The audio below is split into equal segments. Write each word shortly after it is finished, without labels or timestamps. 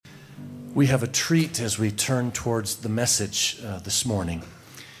We have a treat as we turn towards the message this morning.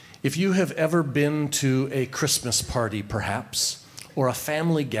 If you have ever been to a Christmas party, perhaps, or a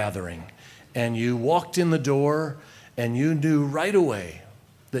family gathering, and you walked in the door and you knew right away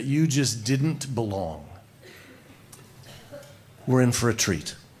that you just didn't belong, we're in for a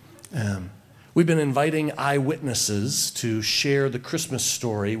treat. We've been inviting eyewitnesses to share the Christmas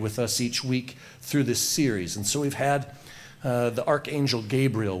story with us each week through this series. And so we've had the Archangel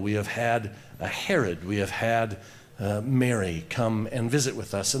Gabriel, we have had Herod, we have had Mary come and visit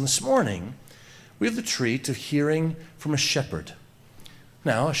with us. And this morning, we have the treat of hearing from a shepherd.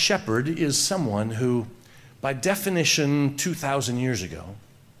 Now, a shepherd is someone who, by definition, 2,000 years ago,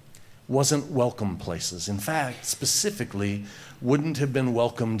 wasn't welcome places. In fact, specifically, wouldn't have been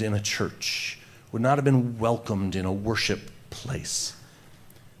welcomed in a church, would not have been welcomed in a worship place.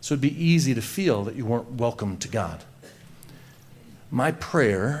 So it'd be easy to feel that you weren't welcome to God. My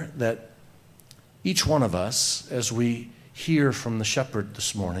prayer that each one of us, as we hear from the shepherd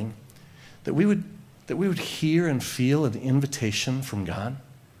this morning, that we would hear and feel an invitation from God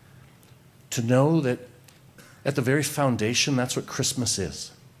to know that at the very foundation, that's what Christmas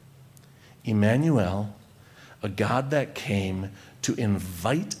is. Emmanuel, a God that came to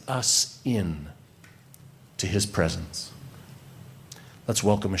invite us in to his presence. Let's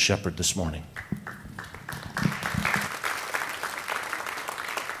welcome a shepherd this morning.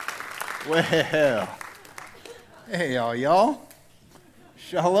 Well, hey y'all.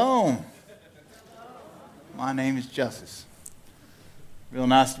 Shalom. My name is Justice. Real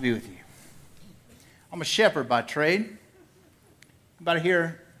nice to be with you. I'm a shepherd by trade. Anybody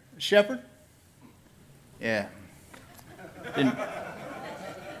here a shepherd? Yeah.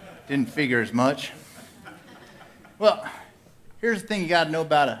 Didn't figure as much. Well, here's the thing you got to know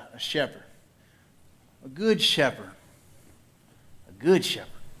about a shepherd. A good shepherd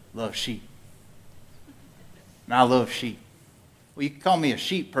loves sheep. And I love sheep. Well, you can call me a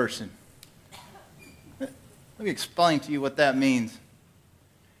sheep person. Let me explain to you what that means.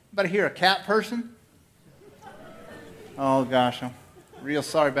 Anybody here a cat person? Oh gosh, I'm real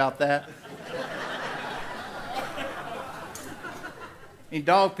sorry about that. Any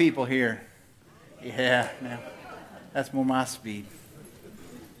dog people here? Yeah, no, that's more my speed.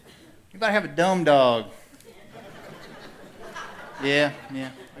 Anybody have a dumb dog? Yeah,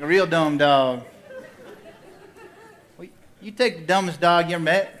 like a real dumb dog. Well, you take the dumbest dog you ever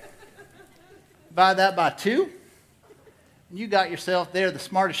met, divide that by 2, and you got yourself there the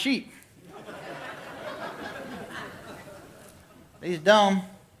smartest sheep. He's dumb,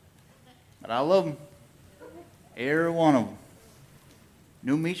 but I love them. Every one of them.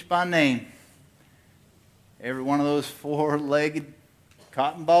 Knew them each by name. Every one of those 4-legged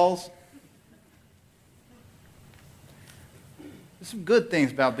cotton balls. There's some good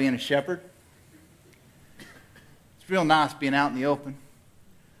things about being a shepherd. It's real nice being out in the open.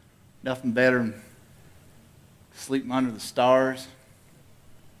 Nothing better than sleeping under the stars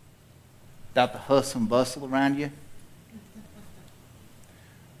without the hustle and bustle around you.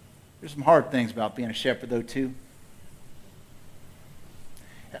 There's some hard things about being a shepherd, though, too.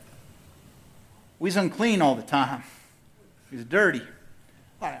 We was unclean all the time. We was dirty.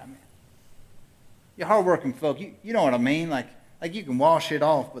 You hard-working folk, you know what I mean? Like you can wash it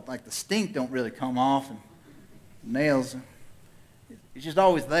off, but like the stink don't really come off, and the nails, it's just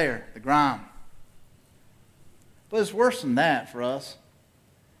always there, the grime. But it's worse than that for us.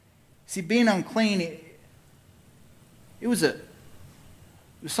 See, being unclean, it was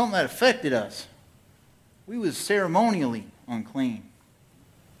something that affected us. We was ceremonially unclean.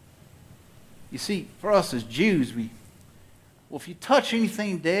 You see, for us as Jews, if you touch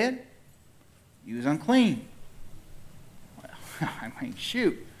anything dead, you was unclean. Well, I mean,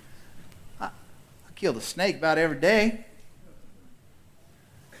 shoot. I kill a snake about every day.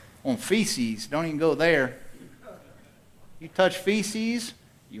 On feces, don't even go there. You touch feces,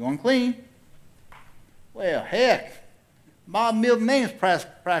 you unclean. Well, heck, my middle name's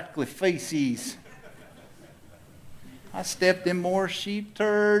practically feces. I stepped in more sheep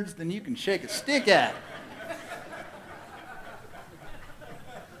turds than you can shake a stick at.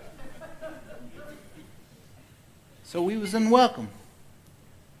 So we was unwelcome.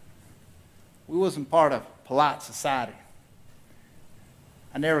 We wasn't part of polite society.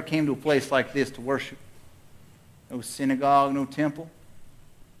 I never came to a place like this to worship. No synagogue, no temple.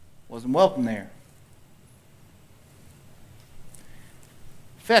 Wasn't welcome there.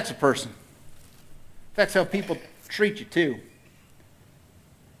 Affects a person. Affects how people treat you too.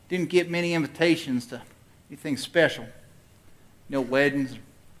 Didn't get many invitations to anything special. No weddings,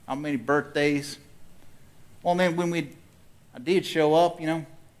 not many birthdays. Well, then when I did show up,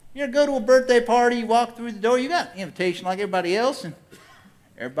 You ever go to a birthday party, you walk through the door, you got an invitation like everybody else, and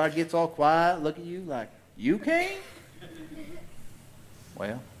everybody gets all quiet, look at you like, you came?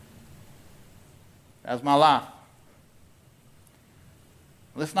 Well, that was my life.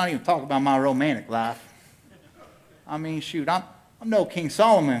 Let's not even talk about my romantic life. I mean, shoot, I'm no King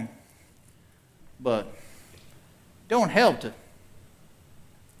Solomon, but don't help to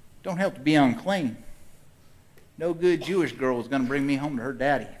be unclean. No good Jewish girl was going to bring me home to her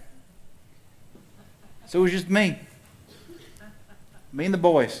daddy. So it was just me and the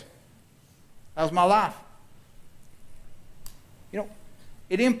boys. That was my life. You know,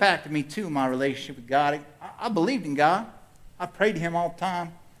 it impacted me too, my relationship with God. I believed in God. I prayed to him all the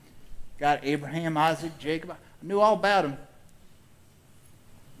time. God, Abraham, Isaac, Jacob. I knew all about him.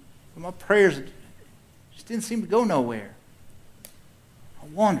 But my prayers just didn't seem to go nowhere. I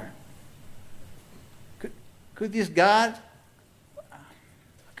wondered, could this God, I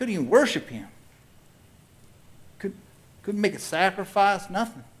couldn't even worship him. Couldn't make a sacrifice,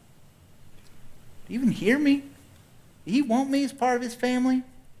 nothing. Did he even hear me? Did he want me as part of his family?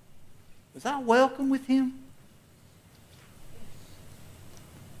 Was I welcome with him?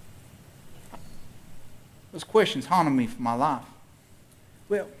 Those questions haunted me for my life.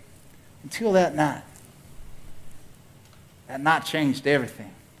 Well, until that night. That night changed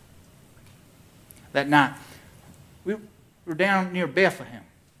everything. That night, we were down near Bethlehem.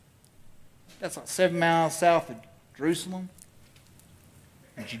 That's like 7 miles south of Jerusalem.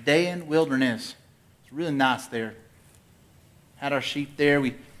 A Judean wilderness. It's really nice there. Had our sheep there.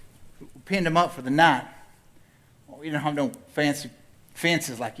 We pinned them up for the night. Well, we didn't have no fancy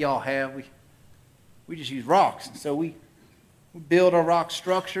fences like y'all have. We just use rocks. And so we build our rock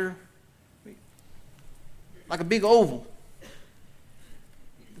structure like a big oval.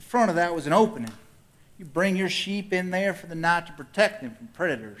 The front of that was an opening. You bring your sheep in there for the night to protect them from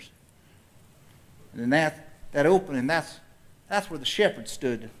predators. And then that opening, that's where the shepherd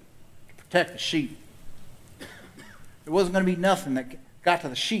stood to protect the sheep. There wasn't going to be nothing that got to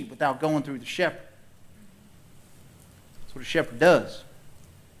the sheep without going through the shepherd. That's what a shepherd does.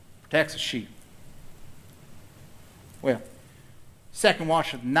 Protects the sheep. Well, second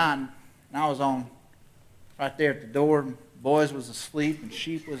watch of the night, and I was on right there at the door. Boys was asleep, and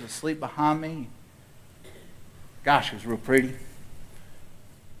sheep was asleep behind me. Gosh, it was real pretty.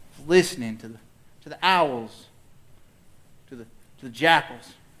 Listening to the owls, to the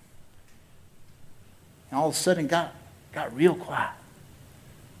jackals. And all of a sudden it got real quiet.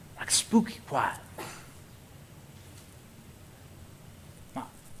 Like spooky quiet.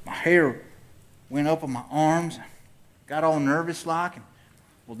 My hair went up on my arms. Got all nervous like. And,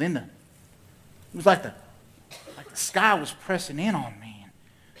 well, then it was like the sky was pressing in on me and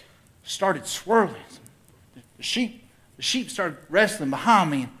started swirling. The sheep started wrestling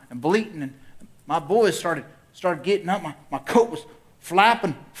behind me and bleating, and my boys started getting up. My coat was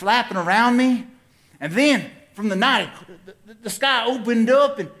flapping around me. And then from the night, the sky opened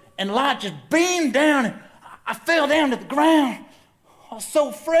up and light just beamed down, and I fell down to the ground. I was so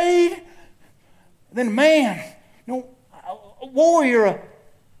afraid. And then a man, a warrior,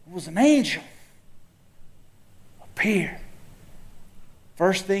 was an angel, appeared.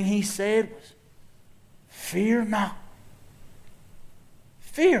 First thing he said was, "Fear not."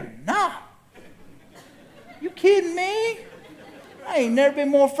 Fear not. You kidding me? I ain't never been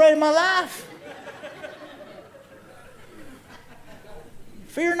more afraid in my life.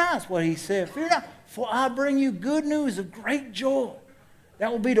 Fear not is what he said. Fear not, for I bring you good news of great joy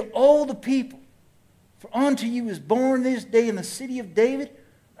that will be to all the people. For unto you is born this day in the city of David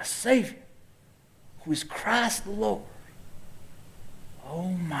a Savior, who is Christ the Lord. Oh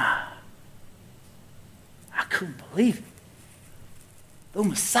my. I couldn't believe it. The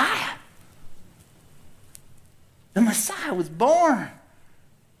Messiah was born.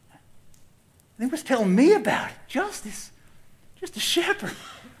 And he was telling me about it. Just a shepherd.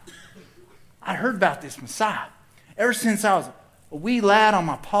 I heard about this Messiah. Ever since I was a wee lad on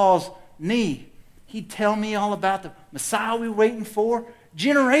my pa's knee, he'd tell me all about the Messiah we were waiting for.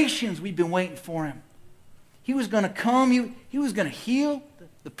 Generations we've been waiting for him. He was going to come. He was going to heal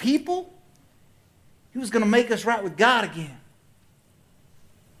the people. He was going to make us right with God again.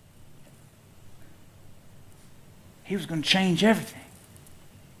 He was going to change everything.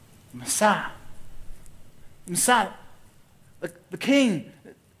 The Messiah. The Messiah. The king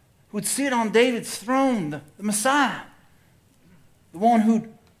who would sit on David's throne. The Messiah. The one who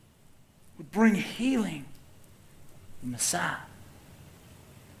would bring healing. The Messiah.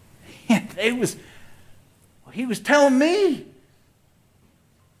 And he was telling me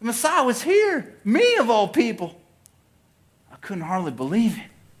the Messiah was here. Me of all people. I couldn't hardly believe it.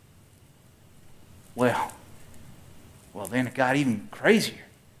 Well, then it got even crazier.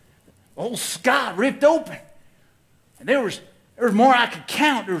 The whole sky ripped open. And there was more I could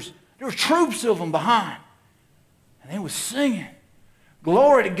count. There was troops of them behind. And they was singing,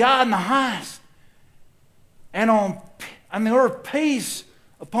 "Glory to God in the highest, and on the earth peace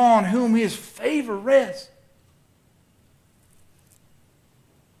upon whom his favor rests."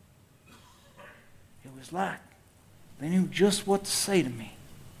 It was like they knew just what to say to me.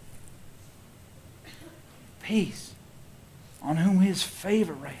 Peace on whom his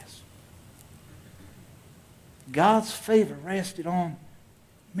favor rests. God's favor rested on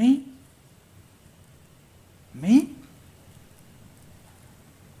me. Me?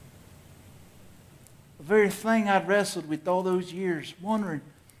 The very thing I'd wrestled with all those years, wondering,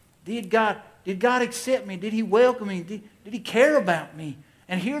 did God accept me? Did he welcome me? Did he care about me?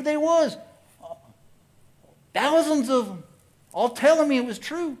 And here they was, thousands of them, all telling me it was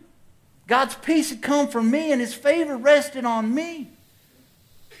true. God's peace had come from me and his favor rested on me.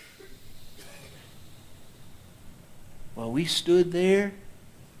 Well, we stood there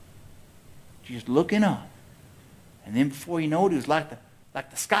just looking up. And then before you know it, it was like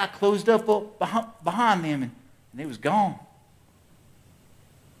the sky closed up behind them and they was gone.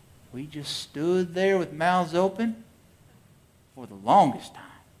 We just stood there with mouths open for the longest time.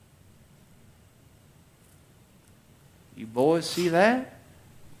 You boys see that?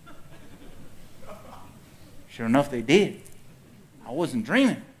 Sure enough, they did. I wasn't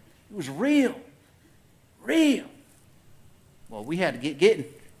dreaming. It was real. Real. Well, we had to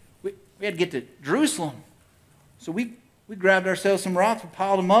get to Jerusalem. So we grabbed ourselves some rocks, we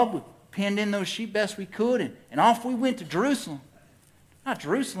piled them up, we pinned in those sheep best we could, and off we went to Jerusalem. Not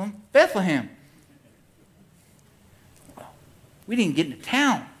Jerusalem, Bethlehem. Well, we didn't get into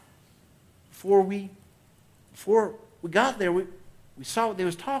town. Before we got there, we saw what they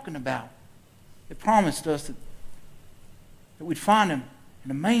was talking about. They promised us that we'd find him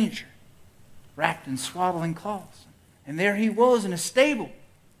in a manger, wrapped in swaddling cloths. And there he was in a stable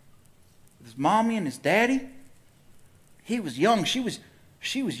with his mommy and his daddy. He was young. She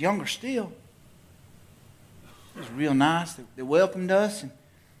was younger still. It was real nice. They welcomed us, and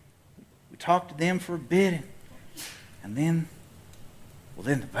we talked to them for a bit. And then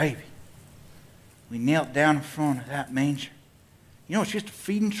the baby. We knelt down in front of that manger. You know, it's just a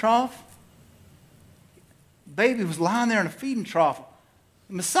feeding trough. The baby was lying there in a feeding trough.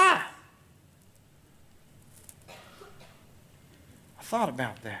 The Messiah. I thought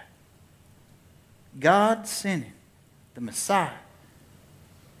about that. God sending the Messiah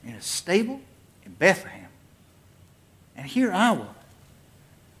in a stable in Bethlehem. And here I was.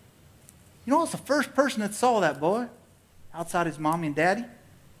 You know what's the first person that saw that boy outside his mommy and daddy?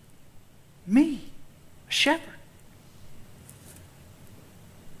 Me, a shepherd.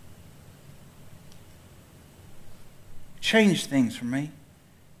 Changed things for me.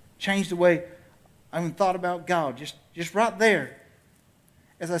 Changed the way I even thought about God. Just right there.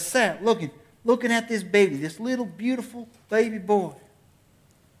 As I sat looking at this baby, this little beautiful baby boy.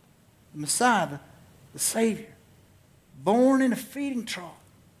 The Messiah, the Savior. Born in a feeding trough.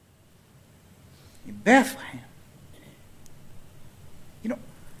 In Bethlehem. You know,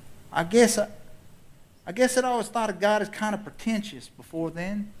 I guess I'd always thought of God as kind of pretentious before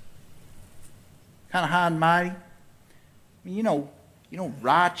then. Kind of high and mighty. I mean, you know,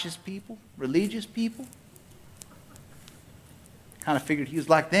 righteous people, religious people. Kind of figured he was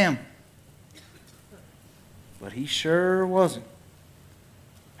like them. But he sure wasn't.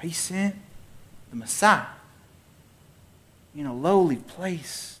 He sent the Messiah in a lowly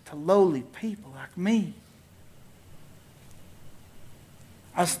place to lowly people like me.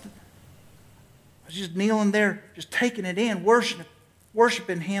 I was just kneeling there, just taking it in,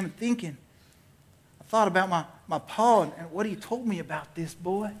 worshiping him and thinking. I thought about my pa and what he told me about this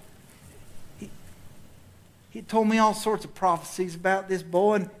boy. He told me all sorts of prophecies about this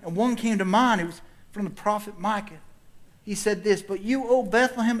boy, and one came to mind. It was from the prophet Micah. He said this, "But you, O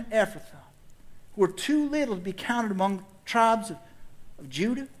Bethlehem Ephrathah, who are too little to be counted among the tribes of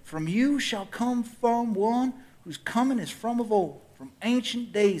Judah, from you shall come from one whose coming is from of old, from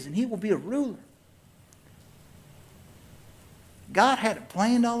ancient days, and he will be a ruler." God had it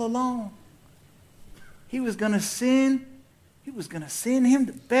planned all along. He was going to send him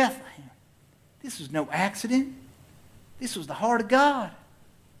to Bethlehem. This was no accident. This was the heart of God.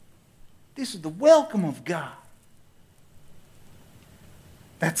 This is the welcome of God.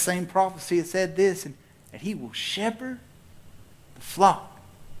 That same prophecy had said this, and that he will shepherd the flock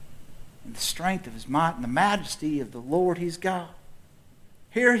in the strength of his might and the majesty of the Lord his God.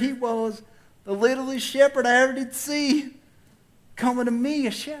 Here he was, the littlest shepherd I ever did see, coming to me,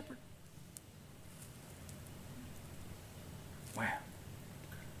 a shepherd.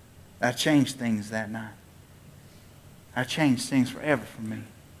 That changed things that night. That changed things forever for me.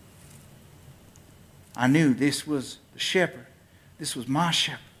 I knew this was the shepherd. This was my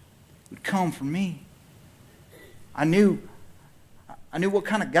shepherd. He would come for me. I knew what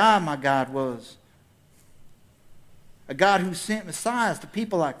kind of God my God was. A God who sent Messiahs to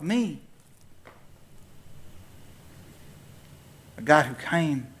people like me. A God who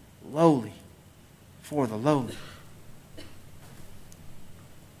came lowly for the lowly.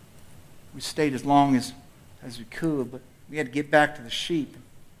 We stayed as long as we could, but we had to get back to the sheep.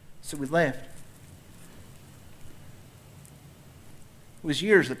 So we left. It was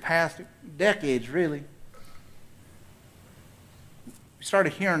years that passed, decades really. We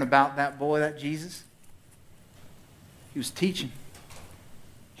started hearing about that boy, that Jesus. He was teaching.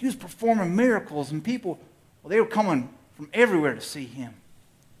 He was performing miracles, and people, well, they were coming from everywhere to see him.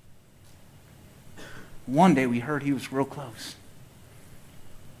 One day we heard he was real close.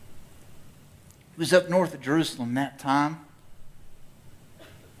 He was up north of Jerusalem that time.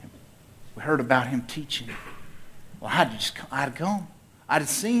 We heard about him teaching. Well, I'd gone. I'd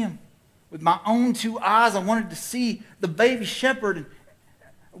see him. With my own two eyes, I wanted to see the baby shepherd and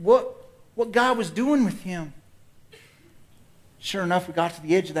what God was doing with him. Sure enough, we got to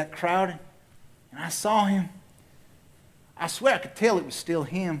the edge of that crowd, and I saw him. I swear I could tell it was still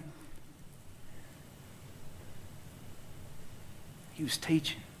him. He was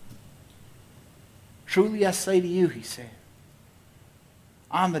teaching. Truly I say to you, he said,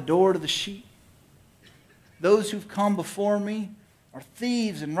 I'm the door to the sheep. Those who've come before me are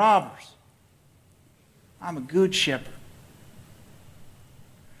thieves and robbers. I'm a good shepherd.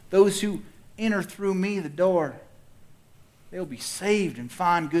 Those who enter through me, the door, they'll be saved and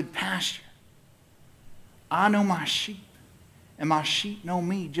find good pasture. I know my sheep, and my sheep know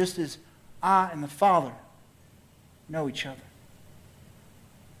me, just as I and the Father know each other.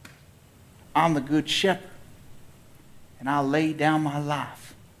 I'm the good shepherd, and I lay down my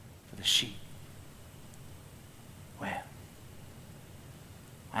life for the sheep. Well,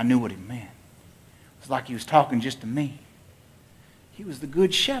 I knew what he meant. It was like he was talking just to me. He was the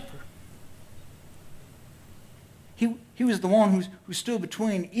good shepherd. He was the one who stood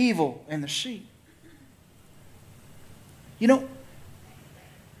between evil and the sheep. You know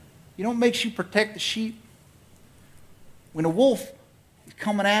what makes you protect the sheep? When a wolf is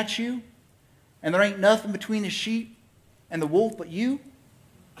coming at you and there ain't nothing between the sheep and the wolf but you,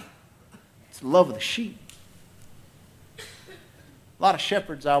 it's the love of the sheep. A lot of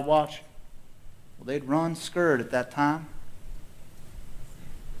shepherds I watched, well, they'd run scared at that time.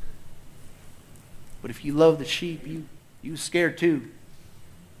 But if you love the sheep, you was scared too.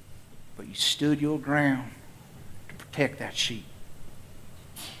 But you stood your ground to protect that sheep.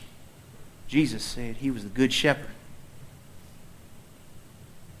 Jesus said he was the good shepherd.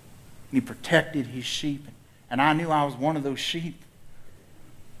 And he protected his sheep. And I knew I was one of those sheep.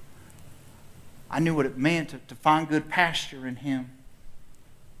 I knew what it meant to find good pasture in him.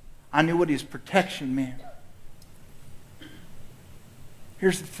 I knew what his protection meant.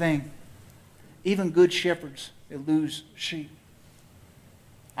 Here's the thing. Even good shepherds, they lose sheep.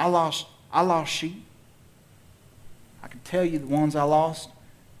 I lost sheep. I can tell you the ones I lost.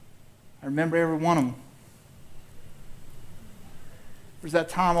 I remember every one of them. There was that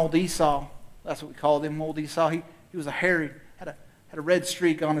time old Esau, that's what we called him, old Esau. He was a hairy, had a red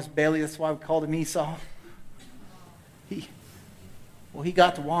streak on his belly. That's why we called him Esau. He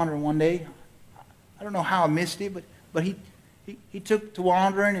got to wandering one day. I don't know how I missed it, but he took to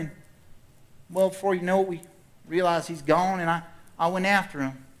wandering, and well, before you know it, we realized he's gone, and I went after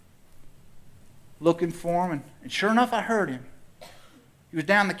him, looking for him, and sure enough, I heard him. He was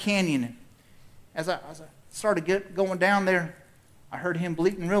down the canyon, and as I started going down there, I heard him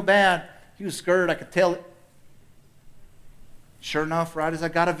bleating real bad. He was scared, I could tell it. Sure enough, right as I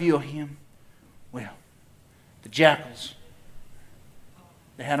got a view of him, well, the jackals,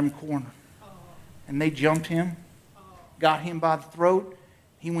 they had him cornered, and they jumped him, got him by the throat.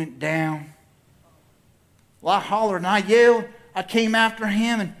 He went down. Well, I hollered and I yelled. I came after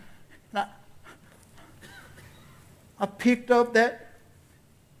him, and I picked up that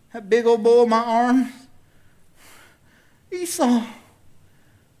big old boy in my arms. Esau,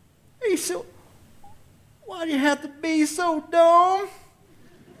 why do you have to be so dumb?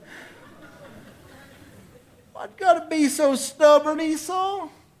 Why you gotta be so stubborn, Esau?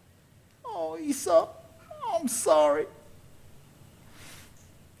 Oh, Esau, I'm sorry.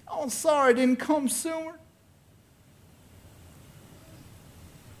 I'm sorry I didn't come sooner.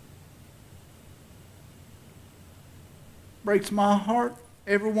 Breaks my heart.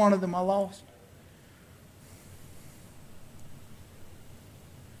 Every one of them I lost.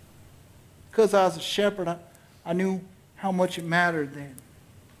 because I was a shepherd, I knew how much it mattered that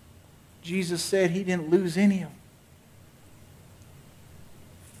Jesus said he didn't lose any of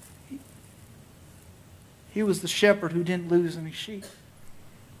them. He was the shepherd who didn't lose any sheep.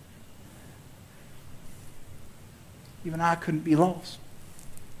 Even I couldn't be lost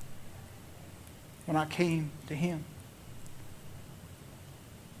when I came to him.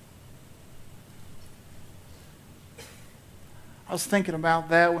 I was thinking about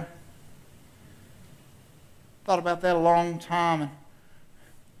that. Thought about that a long time and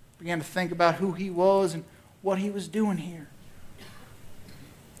began to think about who he was and what he was doing here.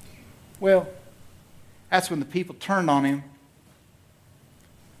 Well, that's when the people turned on him.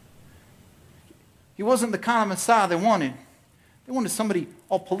 He wasn't the kind of Messiah they wanted. They wanted somebody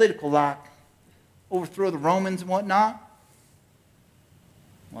all political like, overthrow the Romans and whatnot.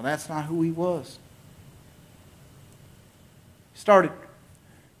 Well, that's not who he was. Started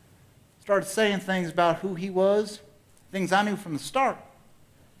saying things about who he was, things I knew from the start.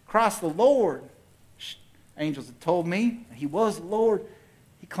 Christ the Lord. Angels had told me that he was the Lord.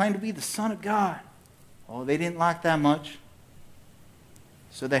 He claimed to be the Son of God. Oh, they didn't like that much.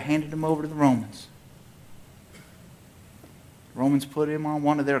 So they handed him over to the Romans. The Romans put him on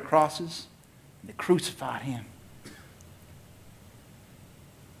one of their crosses and they crucified him.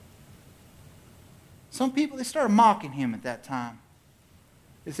 Some people, they started mocking him at that time.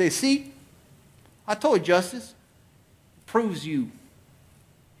 They say, see, I told you, Justice, it proves you.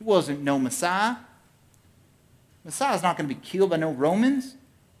 He wasn't no Messiah. Messiah's not going to be killed by no Romans.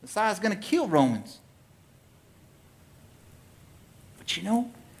 Messiah's going to kill Romans. But you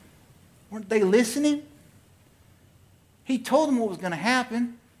know, weren't they listening? He told them what was going to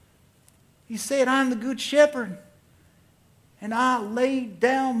happen. He said, I'm the good shepherd, and I laid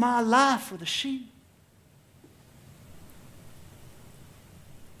down my life for the sheep.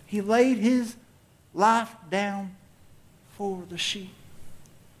 He laid his life down for the sheep.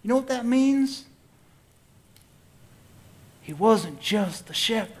 You know what that means? He wasn't just the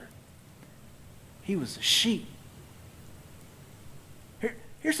shepherd. He was the sheep.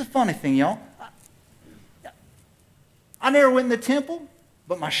 Here's the funny thing, y'all. I never went in the temple,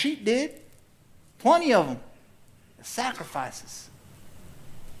 but my sheep did. Plenty of them. The sacrifices.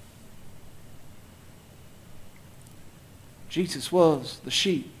 Jesus was the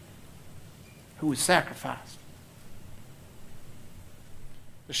sheep who was sacrificed.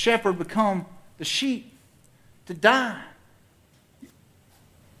 The shepherd become the sheep to die.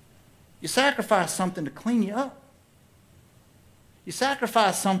 You sacrifice something to clean you up. You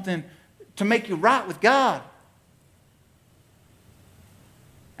sacrifice something to make you right with God.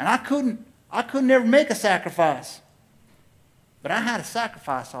 And I couldn't ever make a sacrifice. But I had a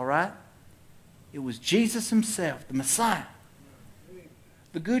sacrifice, all right? It was Jesus himself, the Messiah.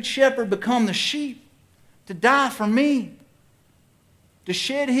 The good shepherd become the sheep to die for me. To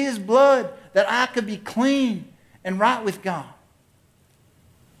shed his blood that I could be clean and right with God.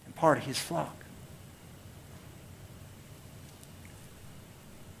 And part of his flock.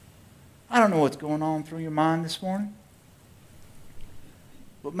 I don't know what's going on through your mind this morning.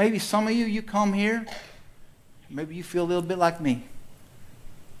 But maybe some of you come here, maybe you feel a little bit like me.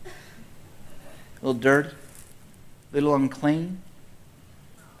 A little dirty, a little unclean.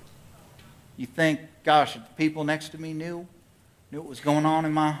 You think, gosh, if the people next to me knew what was going on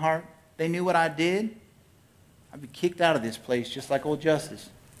in my heart, they knew what I did, I'd be kicked out of this place just like old Justice.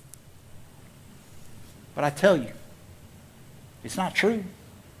 But I tell you, it's not true.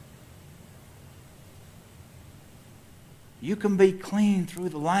 You can be clean through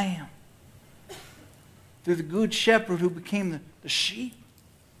the Lamb, through the good shepherd who became the sheep.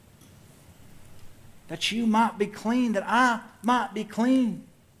 That you might be clean, that I might be clean.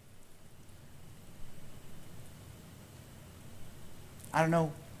 I don't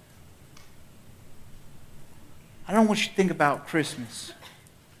know. I don't know what you think about Christmas,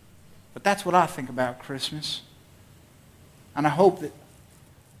 but that's what I think about Christmas. And I hope that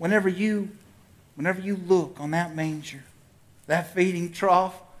whenever you look on that manger, that feeding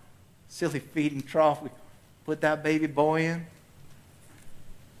trough, silly feeding trough we put that baby boy in,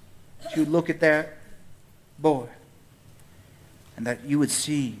 that you would look at that boy and that you would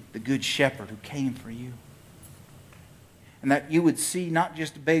see the good shepherd who came for you. And that you would see not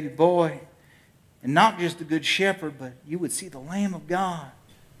just a baby boy and not just the good shepherd, but you would see the Lamb of God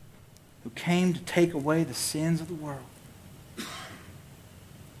who came to take away the sins of the world,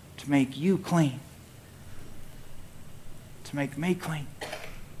 to make you clean, to make me clean.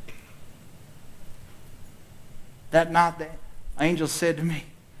 That night the angel said to me,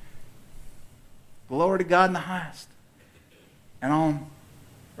 glory to God in the highest, and on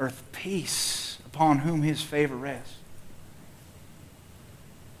earth peace, upon whom his favor rests.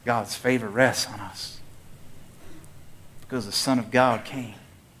 God's favor rests on us because the Son of God came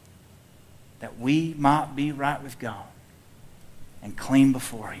that we might be right with God and clean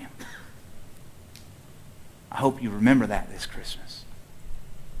before him. I hope you remember that this Christmas.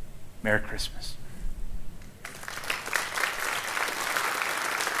 Merry Christmas.